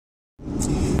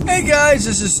Hey guys,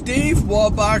 this is Steve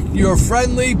Wolbach, your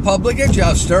friendly public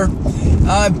adjuster.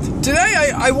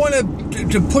 Today I wanted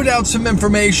to put out some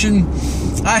information.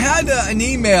 I had an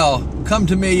email come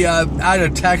to me out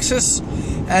of Texas,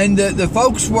 and the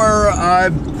folks were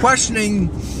questioning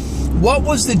what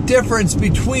was the difference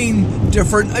between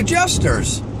different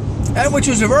adjusters, and which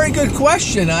was a very good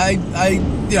question.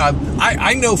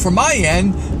 I know from my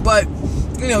end, but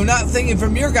not thinking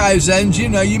from your guys' end,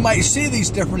 you might see these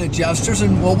different adjusters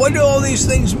and, well, what do all these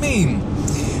things mean?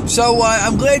 So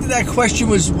I'm glad that question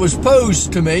was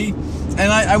posed to me,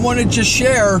 and I want to just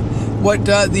share what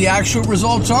the actual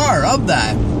results are of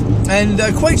that. And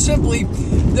quite simply,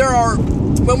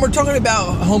 when we're talking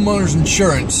about homeowners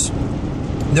insurance,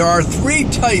 there are three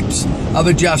types of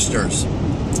adjusters.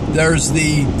 There's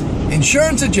the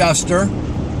insurance adjuster,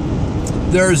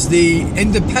 there's the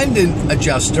independent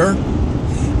adjuster,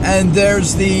 and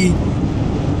there's the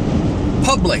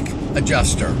public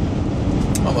adjuster.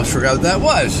 Almost forgot what that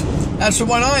was. That's the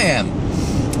one I am.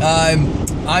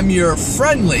 I'm your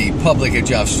friendly public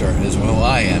adjuster is who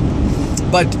I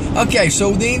am. But, okay,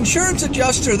 so the insurance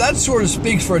adjuster, that sort of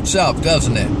speaks for itself,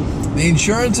 doesn't it? The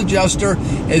insurance adjuster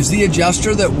is the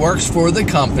adjuster that works for the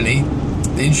company,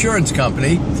 the insurance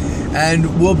company,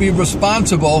 and will be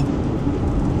responsible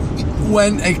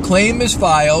when a claim is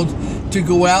filed to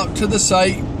go out to the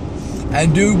site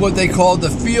and do what they call the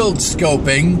field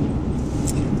scoping,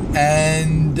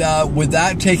 and with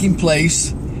that taking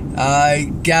place,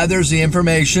 gathers the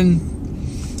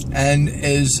information, and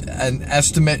an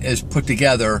estimate is put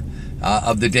together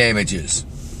of the damages.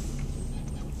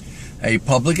 A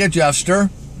public adjuster,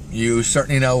 you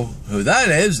certainly know who that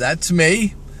is. That's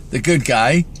me, the good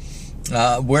guy,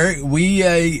 where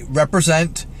we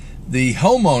represent the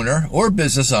homeowner or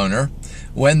business owner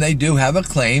when they do have a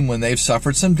claim, when they've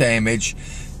suffered some damage.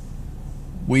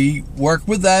 We work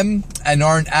with them and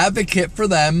are an advocate for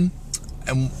them,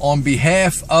 and on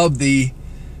behalf of the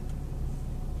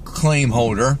claim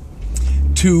holder,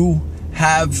 to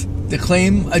have the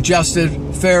claim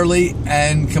adjusted fairly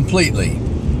and completely.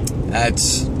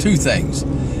 That's two things.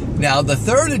 Now, the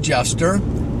third adjuster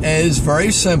is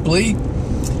very simply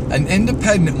an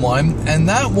independent one, and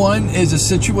that one is a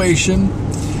situation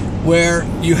where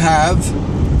you have,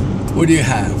 what do you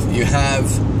have? You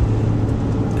have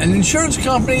an insurance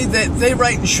company that they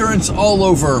write insurance all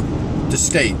over the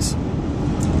states.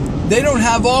 They don't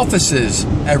have offices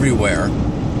everywhere,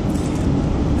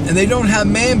 and they don't have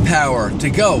manpower to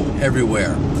go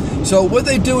everywhere. So what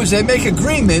they do is they make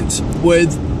agreements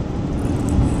with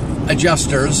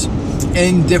adjusters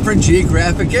in different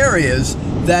geographic areas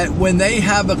that when they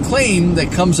have a claim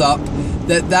that comes up,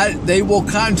 that they will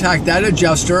contact that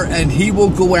adjuster, and he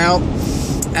will go out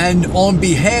and on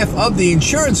behalf of the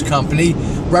insurance company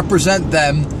represent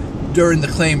them during the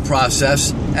claim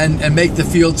process and make the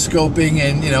field scoping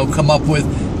and come up with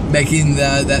making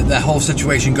the whole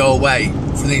situation go away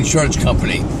for the insurance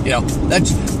company.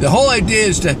 That's the whole idea,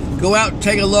 is to go out,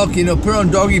 take a look, put on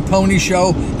doggy pony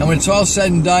show, and when it's all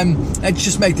said and done, let's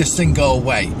just make this thing go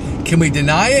away. Can we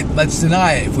deny it? Let's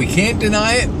deny it. If we can't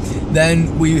deny it,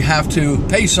 then we have to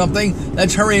pay something.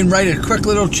 Let's hurry and write a quick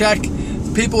little check.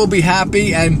 People will be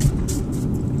happy, and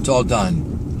it's all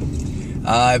done.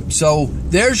 So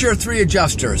there's your three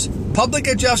adjusters. Public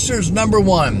adjusters, number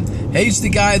one. He's the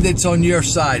guy that's on your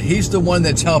side. He's the one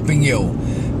that's helping you.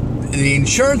 The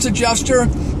insurance adjuster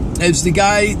is the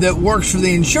guy that works for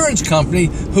the insurance company,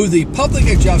 who the public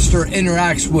adjuster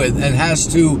interacts with and has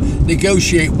to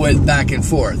negotiate with back and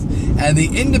forth. And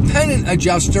the independent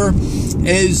adjuster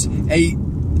is a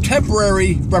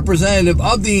temporary representative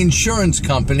of the insurance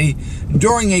company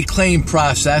during a claim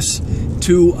process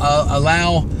to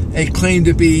allow a claim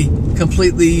to be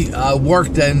completely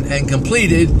worked and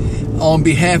completed on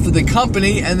behalf of the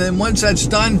company. And then once that's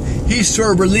done, he's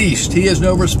sort of released. He has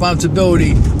no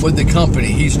responsibility with the company.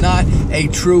 He's not a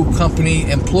true company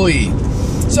employee.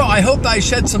 So I hope I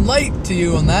shed some light to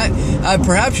you on that.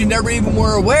 Perhaps you never even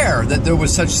were aware that there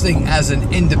was such thing as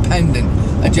an independent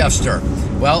adjuster.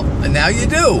 Well, now you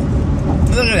do.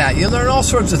 Look at that. You learn all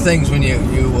sorts of things when you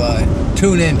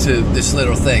tune into this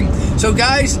little thing. So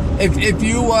guys, if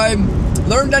you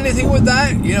learned anything with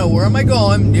that, where am I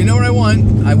going? You know what I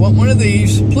want. I want one of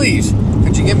these. Please,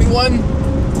 could you give me one?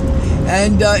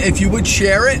 And if you would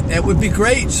share it, it would be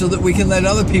great, so that we can let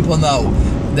other people know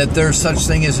that there's such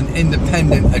thing as an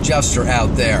independent adjuster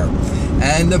out there.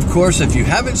 And of course, if you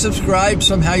haven't subscribed,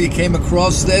 somehow you came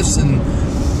across this, and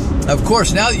of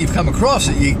course, now that you've come across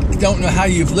it, you don't know how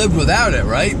you've lived without it,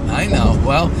 right? I know.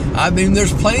 Well,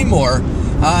 there's plenty more.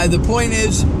 The point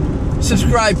is,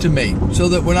 subscribe to me so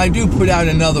that when I do put out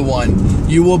another one,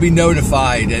 you will be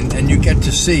notified, and you get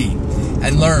to see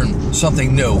and learn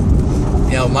something new.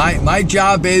 You know, my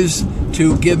job is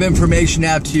to give information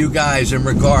out to you guys in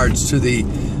regards to the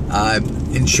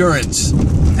insurance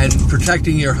and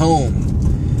protecting your home.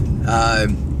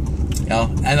 You know,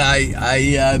 and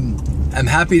I'm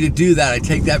happy to do that. I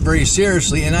take that very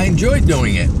seriously, and I enjoy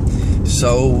doing it.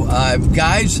 So,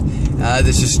 guys,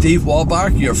 this is Steve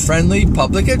Wolbach, your friendly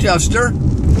public adjuster.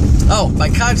 Oh, my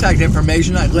contact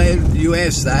information, I'm glad you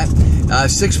asked that.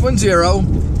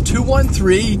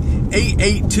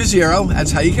 610-213-8820.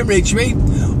 That's how you can reach me.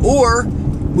 Or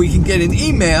we can get an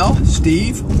email,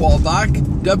 Steve Wolbach,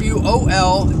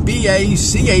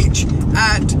 WOLBACH,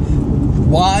 at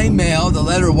ymail, the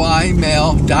letter Y,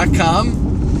 mail.com.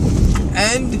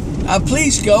 And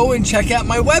please go and check out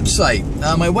my website.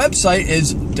 My website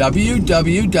is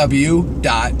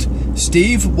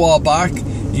www.stevewolbach,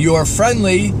 your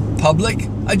friendly public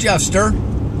adjuster.com.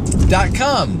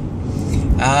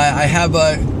 I have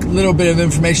a little bit of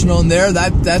information on there.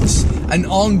 That's an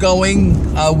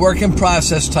ongoing work in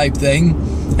process type thing.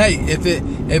 Hey, if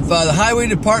the highway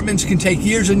departments can take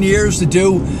years and years to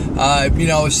do, you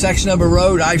know, a section of a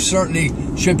road, I certainly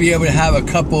should be able to have a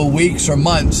couple of weeks or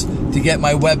months to get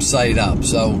my website up.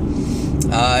 So,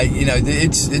 you know,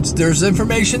 there's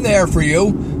information there for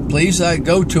you. Please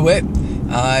go to it.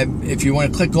 If you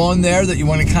want to click on there that you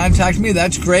want to contact me,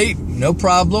 that's great. No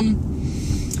problem.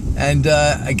 And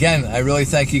again, I really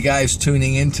thank you guys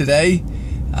tuning in today.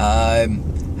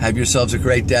 Have yourselves a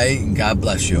great day, and God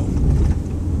bless you.